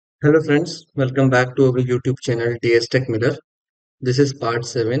Hello friends, welcome back to our YouTube channel DS Tech Mirror. This is part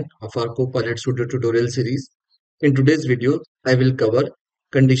 7 of our Copilot Studio tutorial series. In today's video, I will cover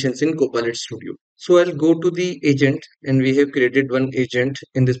conditions in Copilot Studio. So I'll go to the agent and we have created one agent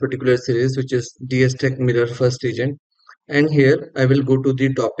in this particular series which is DS Tech Mirror first agent. And here I will go to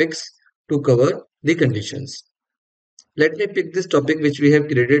the topics to cover the conditions. Let me pick this topic which we have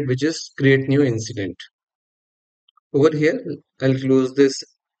created which is create new incident. Over here, I'll close this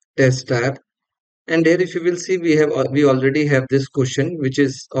test tab. And there, if you will see, we already have this question which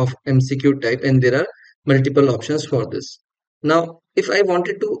is of MCQ type, and there are multiple options for this. Now, if I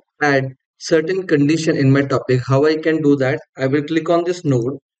wanted to add certain condition in my topic, how I can do that? I will click on this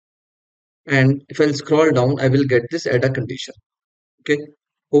node, and if I'll scroll down, I will get this add a condition. Okay,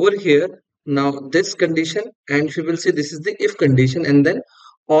 over here now this condition, and if you will see, this is the if condition, and then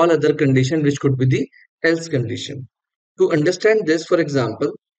all other condition which could be the else condition. To understand this, for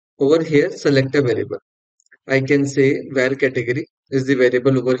example, over here, select a variable. I can say var category is the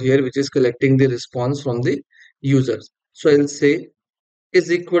variable over here which is collecting the response from the users. So I'll say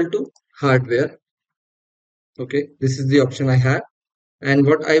is equal to hardware. Okay, this is the option I have. And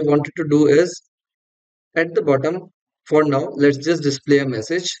what I wanted to do is at the bottom for now, let's just display a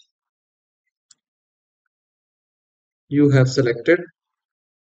message. You have selected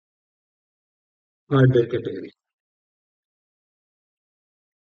hardware category.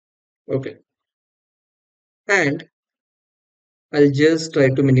 Okay, and I'll just try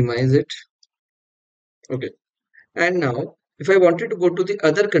to minimize it. Okay, and now if I wanted to go to the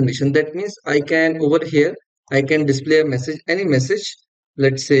other condition, that means I can over here, I can display a message, any message.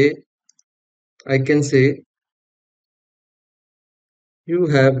 Let's say I can say you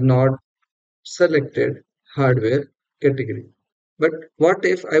have not selected hardware category. But what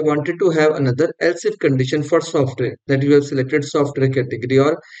if I wanted to have another else if condition for software, that you have selected software category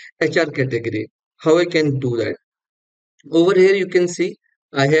or HR category? How I can do that? Over here you can see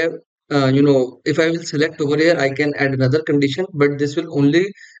I have if I will select over here, I can add another condition, but this will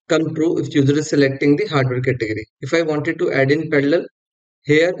only come true if user is selecting the hardware category. If I wanted to add in parallel,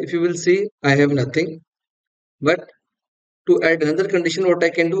 here if you will see I have nothing. But to add another condition, what I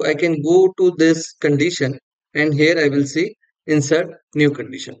can do, I can go to this condition, and here I will see insert new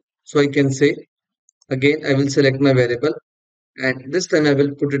condition. So I can say again I will select my variable, and this time I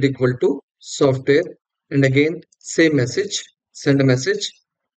will put it equal to software, and again same message, send a message,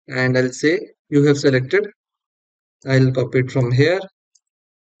 and I'll say you have selected. I'll copy it from here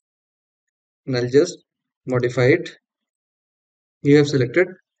and I'll just modify it. You have selected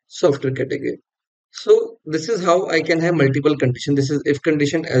software category. So this is how I can have multiple condition. This is if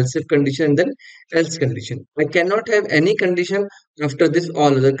condition, else if condition, and then else condition. I cannot have any condition after this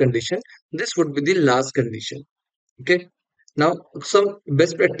all other condition. This would be the last condition. Okay. Now some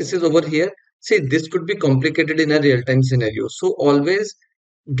best practices over here. See, this could be complicated in a real-time scenario. So always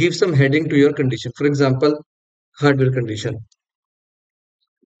give some heading to your condition. For example, hardware condition.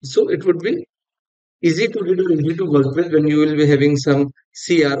 So it would be easy to read or easy to work with when you will be having some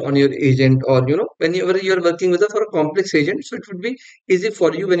CR on your agent, or whenever you are working with a for a complex agent. So it would be easy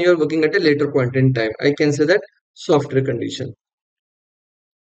for you when you are working at a later point in time. I can say that software condition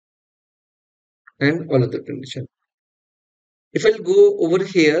and all other condition. If I'll go over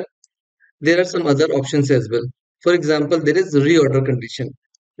here, there are some other options as well. For example, there is reorder condition.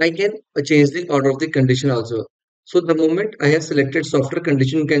 I can change the order of the condition also. So the moment I have selected software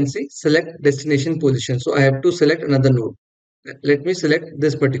condition, you can see select destination position. So I have to select another node. Let me select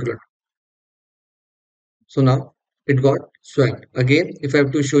this particular. So now it got swapped. Again, if I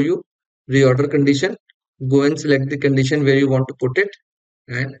have to show you reorder condition, go and select the condition where you want to put it,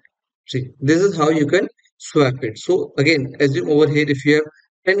 and see, this is how you can swap it. So again, assume over here if you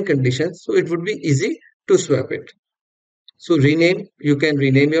have 10 conditions, so it would be easy to swap it. So rename, you can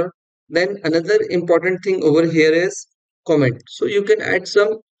rename your. Then another important thing over here is comment. So you can add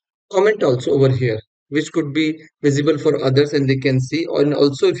some comment also over here, which could be visible for others and they can see. And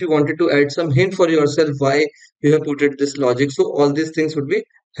also if you wanted to add some hint for yourself why you have put it this logic. So all these things would be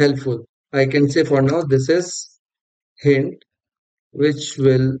helpful. I can say for now this is hint which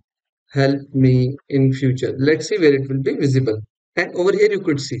will help me in future. Let's see where it will be visible. And over here you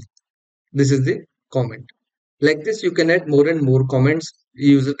could see this is the comment. Like this, you can add more and more comments.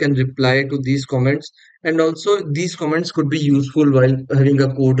 User can reply to these comments, and also these comments could be useful while having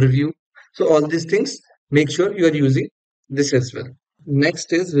a code review. So all these things, make sure you are using this as well.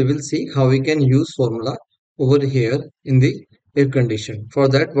 Next is we will see how we can use formula over here in the if condition. For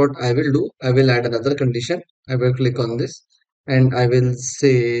that, what I will do, I will add another condition. I will click on this and I will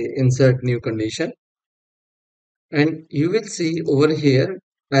say insert new condition, and you will see over here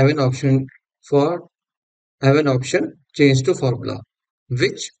I have an option for I have an option change to formula,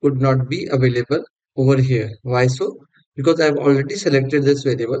 which would not be available over here. Why so? Because I have already selected this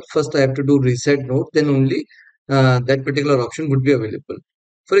variable. First, I have to do reset node, then only that particular option would be available.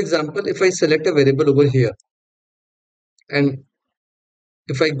 For example, if I select a variable over here, and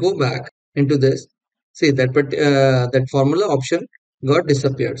if I go back into this, see that that formula option got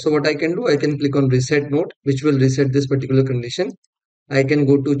disappeared. So what I can do, I can click on reset node, which will reset this particular condition. I can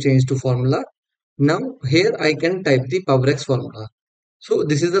go to change to formula. Now here I can type the PowerX formula. So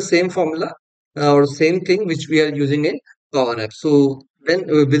this is the same formula or same thing which we are using in Power Apps. So then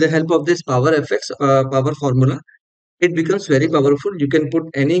with the help of this Power FX Power formula, it becomes very powerful. You can put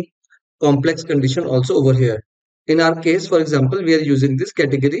any complex condition also over here. In our case, for example, we are using this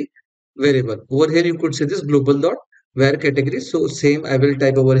category variable. Over here, you could say this global dot where category. So same, I will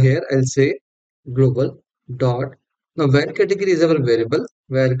type over here. I'll say global dot. Now, where category is our variable.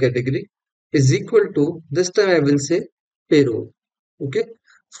 Where category is equal to this time I will say payroll. Okay.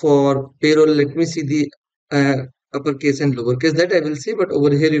 For payroll, let me see the uppercase and lowercase that I will see. But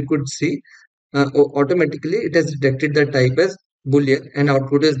over here, you could see automatically it has detected the type as boolean and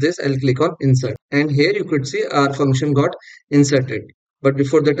output is this. I'll click on insert and here you could see our function got inserted. But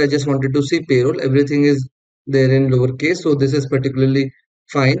before that I just wanted to see payroll. Everything is there in lowercase, so this is particularly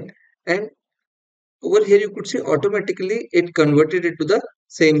fine. And over here you could see automatically it converted it to the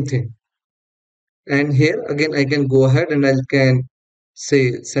same thing. And here again I can go ahead and I can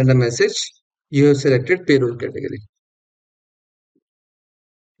say send a message. You have selected payroll category.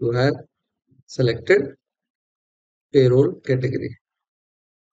 You have selected payroll category.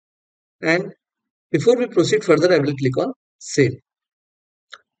 And before we proceed further, I will click on save.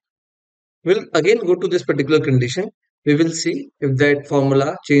 We'll again go to this particular condition. We will see if that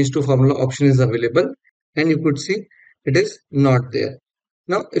formula change to formula option is available, and you could see it is not there.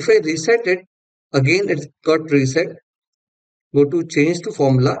 Now, if I reset it, again it got reset. Go to change to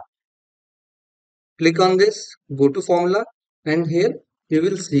formula, click on this, go to formula, and here you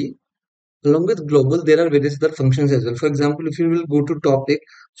will see along with global, there are various other functions as well. For example, if you will go to topic,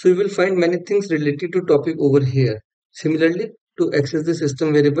 so you will find many things related to topic over here. Similarly, to access the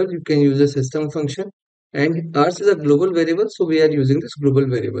system variable, you can use a system function. And ours is a global variable, so we are using this global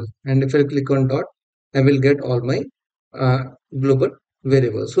variable. And if I click on dot, I will get all my uh, global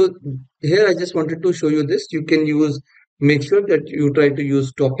variables. So here I just wanted to show you this. You can use, make sure that you try to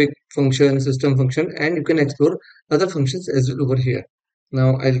use topic function, system function, and you can explore other functions as well over here.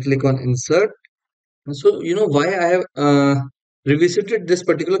 Now I'll click on insert. So you know why I have revisited this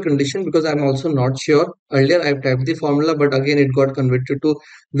particular condition, because I'm also not sure. Earlier I've typed the formula, but again it got converted to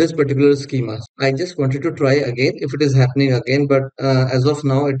this particular schema. I just wanted to try again if it is happening again, but as of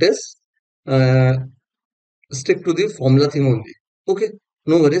now it is uh, stick to the formula thing only. Okay,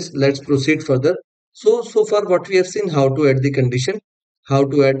 no worries. Let's proceed further. So far what we have seen, how to add the condition, how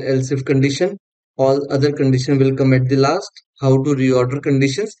to add else if condition, all other condition will come at the last, how to reorder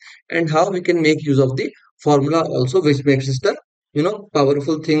conditions, and how we can make use of the formula also, which makes it the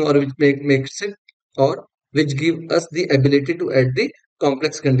powerful thing, or which makes it, or which give us the ability to add the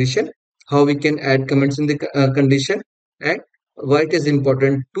complex condition, how we can add comments in the condition, and why it is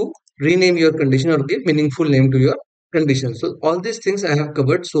important to rename your condition or give meaningful name to your condition. So all these things I have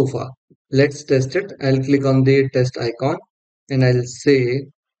covered so far. Let's test it. I'll click on the test icon and I'll say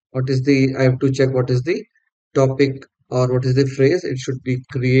what is the, I have to check what is the topic or what is the phrase. It should be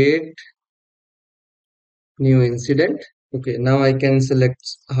create new incident. Okay, now I can select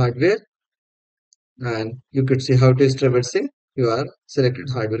hardware and you could see how it is traversing. You are selected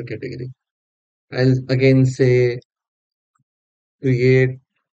hardware category. I'll again say create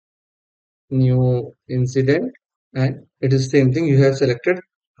new incident, and it is same thing. You have selected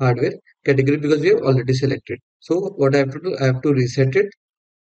hardware category because we have already selected. So what I have to do, I have to reset it,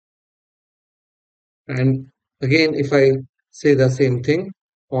 and again if I say the same thing,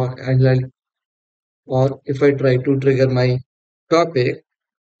 or or if I try to trigger my topic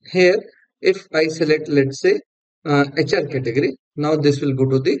here, if I select, let's say, HR category, now this will go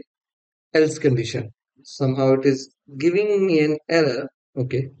to the else condition. Somehow it is giving me an error.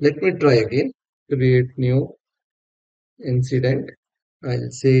 Okay, let me try again. Create new incident. I'll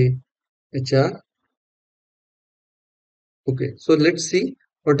say HR. Okay, so let's see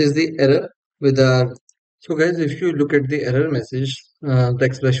what is the error with our. So guys, if you look at the error message, the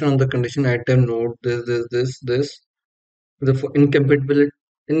expression on the condition item node, this, the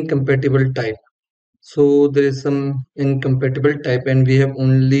incompatible type. So there is some incompatible type, and we have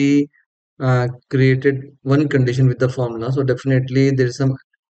only created one condition with the formula. So definitely there is some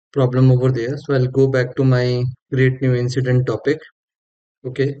problem over there. So I'll go back to my create new incident topic.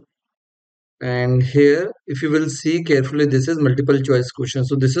 Okay. And here, if you will see carefully, this is multiple choice question.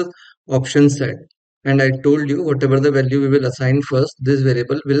 So this is option set. And I told you whatever the value we will assign first, this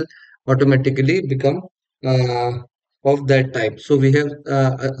variable will automatically become uh, of that type. So we have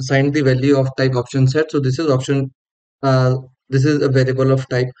assigned the value of type option set. So this is option, uh, this is a variable of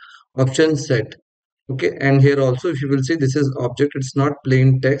type option set. Okay. And here also, if you will see, this is object, it's not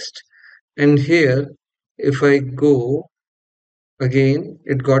plain text. And here, if I go again,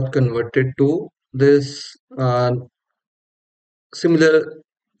 it got converted to this similar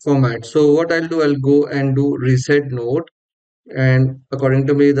format. So what I'll do, I'll go and do reset node. And according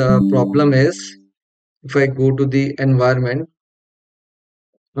to me, the problem is if I go to the environment,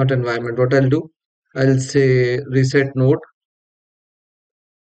 not environment, what I'll do, I'll say reset node.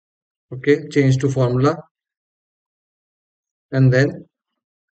 Okay, change to formula and then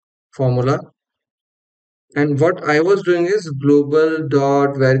formula. And what I was doing is global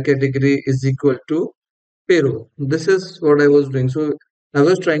dot var category is equal to payroll. This is what I was doing. So I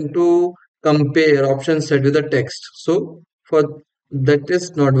was trying to compare option set with the text. So for that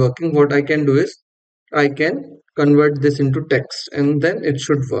is not working. What I can do is I can convert this into text and then it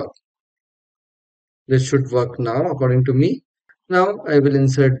should work. This should work now according to me. Now I will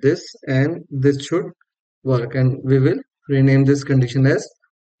insert this and this should work and we will rename this condition as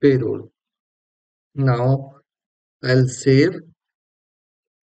payroll. Now I'll save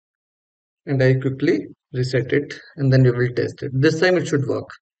and I quickly reset it and then we will test it. This time it should work.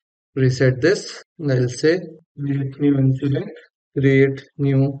 Reset this and I'll say create new incident, create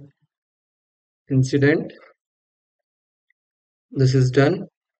new incident. This is done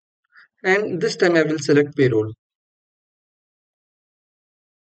and this time I will select payroll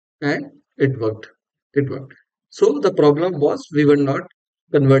and it worked. It worked. So the problem was we were not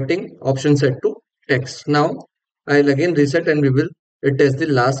converting option set to text. Now I'll again reset and we will test the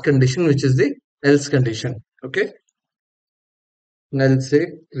last condition, which is the else condition. Okay. And I'll say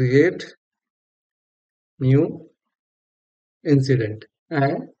create new incident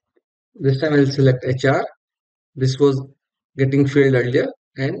and this time I'll select HR. This was getting failed earlier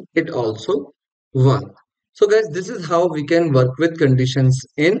and it also won. So guys, this is how we can work with conditions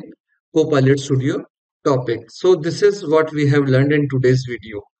in Copilot Studio topic. So this is what we have learned in today's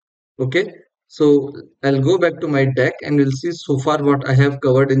video. Okay, so I'll go back to my deck and we'll see so far what I have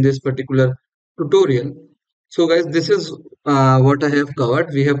covered in this particular tutorial. So guys, this is what I have covered.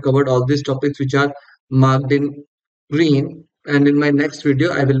 We have covered all these topics which are marked in green, and in my next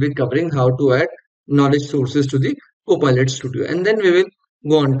video I will be covering how to add knowledge sources to the Copilot Studio, and then we will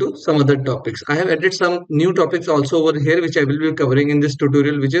go on to some other topics. I have added some new topics also over here which I will be covering in this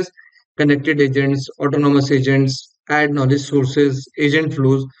tutorial, which is connected agents, autonomous agents, add knowledge sources, agent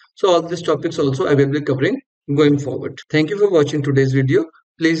flows. So all these topics also I will be covering going forward. Thank you for watching today's video.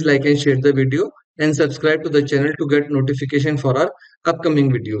 Please like and share the video and subscribe to the channel to get notification for our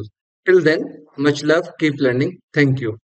upcoming videos. Till then, much love, keep learning. Thank you.